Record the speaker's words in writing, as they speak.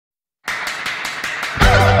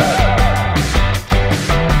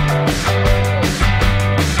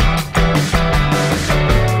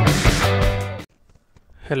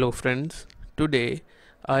Hello friends, today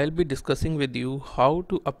I'll be discussing with you how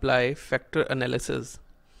to apply factor analysis.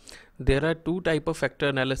 There are two types of factor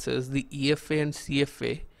analysis, the EFA and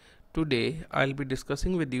CFA. Today I'll be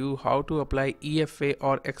discussing with you how to apply EFA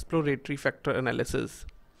or exploratory factor analysis.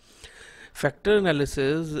 Factor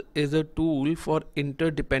analysis is a tool for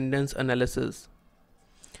interdependence analysis,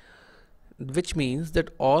 which means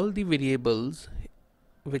that all the variables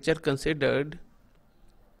which are considered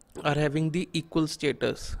are having the equal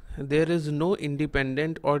status. There is no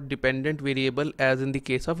independent or dependent variable as in the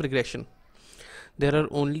case of regression. There are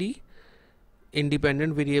only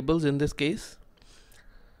independent variables in this case.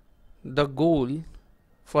 The goal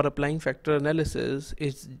for applying factor analysis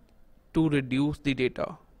is to reduce the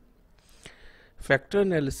data. Factor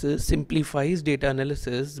analysis simplifies data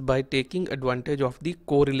analysis by taking advantage of the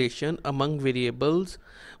correlation among variables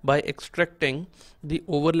by extracting the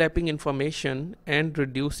overlapping information and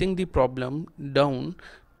reducing the problem down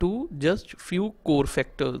to just few core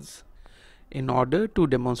factors. In order to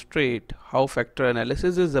demonstrate how factor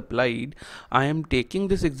analysis is applied, I am taking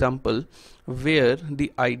this example where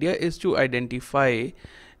the idea is to identify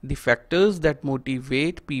the factors that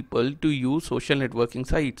motivate people to use social networking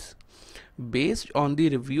sites. Based on the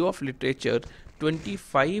review of literature,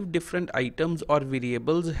 25 different items or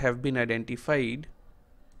variables have been identified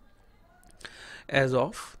as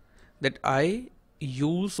of that I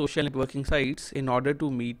use social networking sites in order to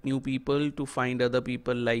meet new people, to find other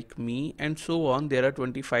people like me, and so on. There are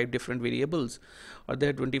 25 different variables, or there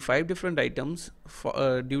are 25 different items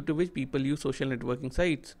due to which people use social networking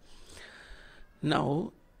sites.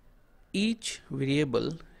 Now each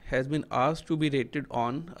variable has been asked to be rated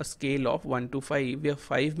on a scale of 1 to 5, where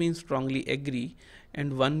 5 means strongly agree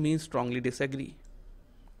and 1 means strongly disagree.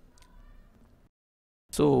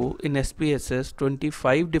 So in SPSS,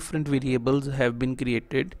 25 different variables have been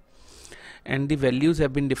created and the values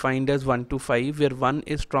have been defined as 1 to 5, where 1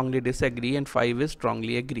 is strongly disagree and 5 is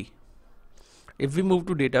strongly agree. If we move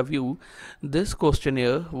to data view, this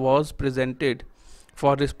questionnaire was presented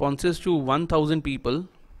for responses to 1000 people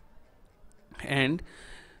and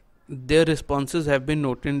their responses have been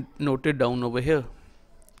noted down over here.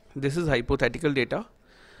 This is hypothetical data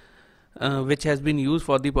which has been used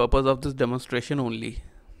for the purpose of this demonstration only.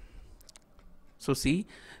 So see,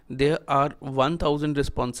 there are 1000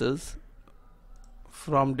 responses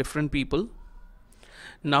from different people.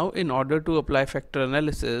 Now in order to apply factor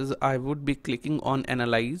analysis, I would be clicking on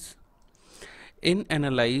analyze. In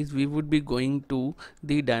analyze, we would be going to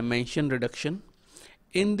the dimension reduction.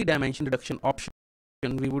 In the dimension reduction option,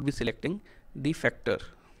 we would be selecting the factor.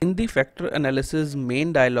 In the factor analysis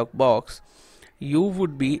main dialog box, you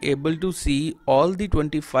would be able to see all the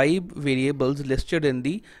 25 variables listed in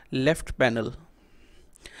the left panel.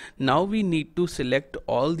 Now we need to select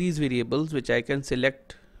all these variables, which I can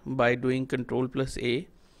select by doing Ctrl+A,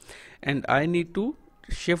 and I need to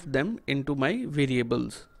shift them into my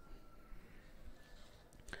variables.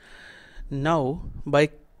 Now by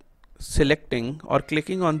selecting or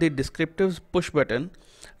clicking on the descriptive push button,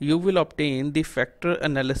 you will obtain the factor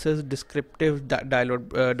analysis descriptive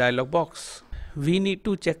dialog box. We need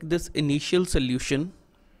to check this initial solution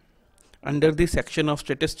under the section of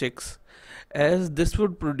statistics, as this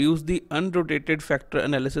would produce the unrotated factor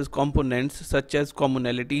analysis components such as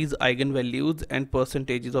commonalities, eigenvalues, and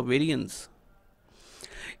percentages of variance.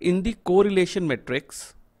 In the correlation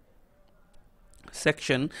metrics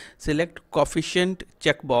section, select coefficient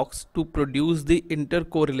checkbox to produce the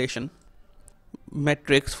intercorrelation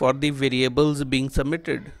metrics for the variables being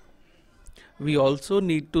submitted. We also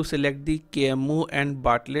need to select the KMO and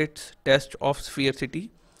Bartlett's test of sphericity.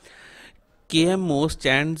 KMO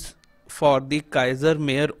stands for the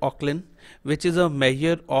Kaiser-Meyer-Oakland, which is a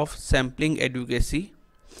measure of sampling adequacy,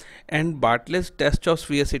 and Bartlett's test of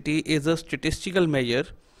sphericity is a statistical measure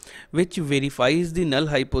which verifies the null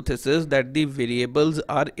hypothesis that the variables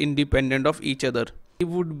are independent of each other. We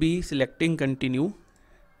would be selecting continue,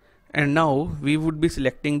 and now we would be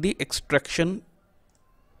selecting the extraction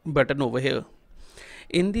button over here.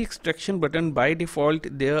 In the extraction button, by default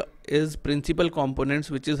there is principal components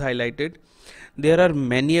which is highlighted. There are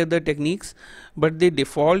many other techniques, but the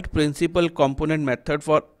default principal component method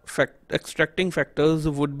for extracting factors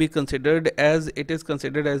would be considered, as it is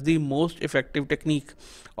considered as the most effective technique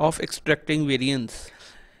of extracting variance.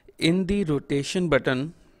 In the rotation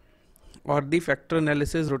button or the factor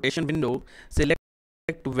analysis rotation window, select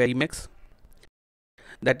Varimax.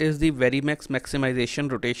 That is, the Varimax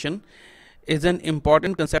maximization rotation is an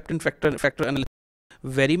important concept in factor analysis.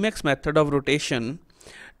 Varimax method of rotation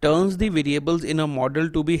turns the variables in a model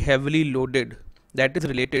to be heavily loaded, that is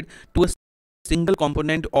related to a single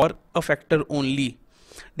component or a factor only.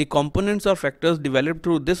 The components or factors developed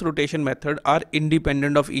through this rotation method are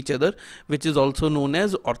independent of each other, which is also known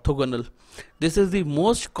as orthogonal. This is the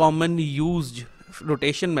most common used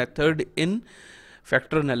rotation method in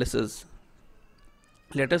factor analysis.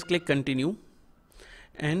 Let us click continue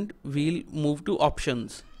and we'll move to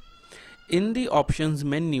options. In the options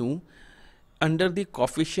menu, under the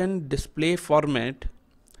coefficient display format,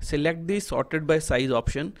 select the sorted by size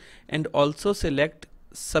option and also select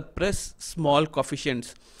suppress small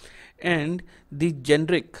coefficients, and the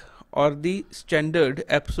generic or the standard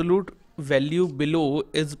absolute value below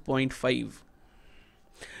is 0.5.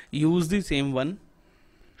 Use the same one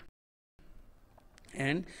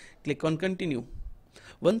and click on continue.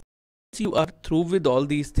 Once you are through with all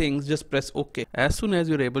these things, just press OK. As soon as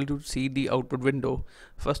you're able to see the output window,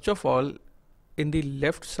 first of all, in the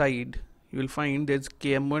left side you will find there's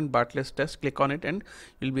KMO and Bartlett's test. Click on it and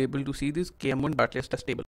you'll be able to see this KMO and Bartlett's test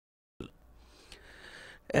table.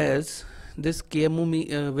 As this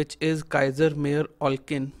KMO which is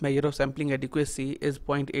Kaiser-Meyer-Olkin measure of sampling adequacy is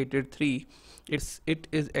 0.883, it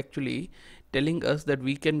is actually telling us that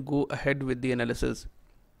we can go ahead with the analysis.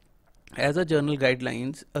 As a journal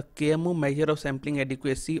guidelines, a KMO measure of sampling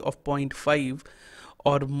adequacy of 0.5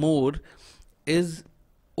 or more is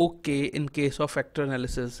okay in case of factor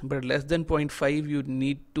analysis, but less than 0.5 you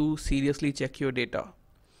need to seriously check your data.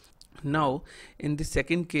 Now in the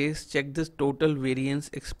second case, check this total variance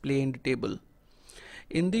explained table.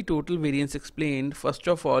 In the total variance explained, first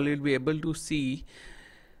of all you'll be able to see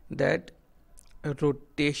that a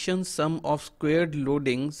rotation sum of squared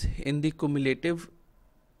loadings in the cumulative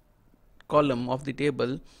column of the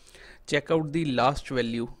table. Check out the last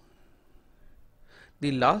value.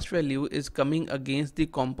 The last value is coming against the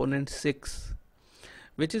component 6,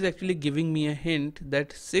 which is actually giving me a hint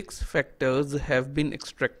that 6 factors have been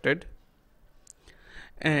extracted,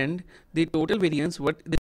 and the total variance what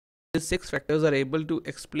the 6 factors are able to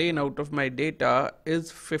explain out of my data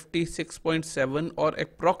is 56.7 or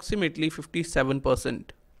approximately 57%.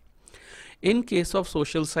 In case of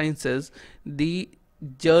social sciences, the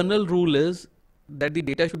journal rule is that the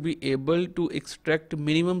data should be able to extract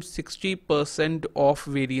minimum 60% of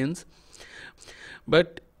variance,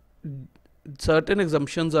 but certain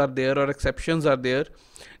assumptions are there or exceptions are there,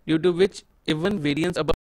 due to which even variance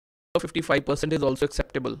above 55% is also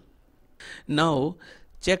acceptable. Now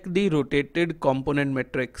check the rotated component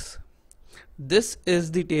matrix. This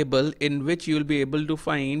is the table in which you will be able to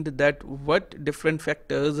find that what different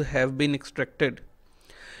factors have been extracted.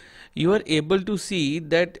 You are able to see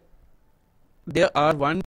that there are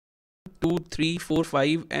 1, 2, 3, 4,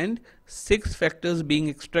 5 and 6 factors being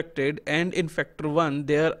extracted, and in factor 1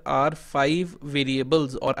 there are 5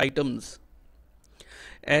 variables or items.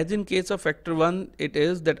 As in case of factor 1, it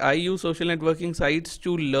is that I use social networking sites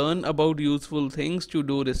to learn about useful things, to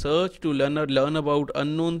do research, to learn about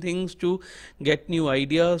unknown things, to get new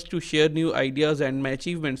ideas, to share new ideas and my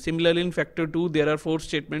achievements. Similarly, in factor 2 there are 4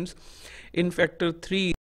 statements. In factor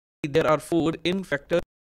 3 there are 4. In factor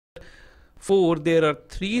 4 there are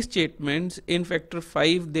 3 statements. In factor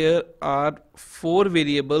 5 there are 4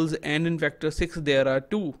 variables, and in factor 6 there are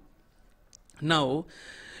 2. Now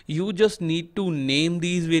you just need to name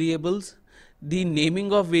these variables. The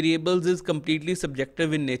naming of variables is completely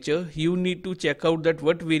subjective in nature. You need to check out that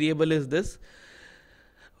what variable is this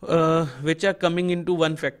which are coming into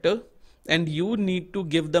one factor, and you need to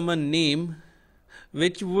give them a name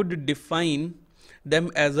which would define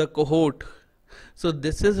them as a cohort. So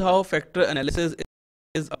this is how factor analysis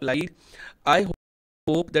is applied. I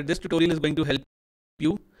hope that this tutorial is going to help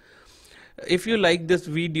you. If you like this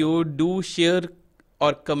video, do share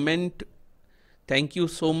or comment. Thank you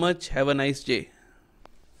so much. Have a nice day.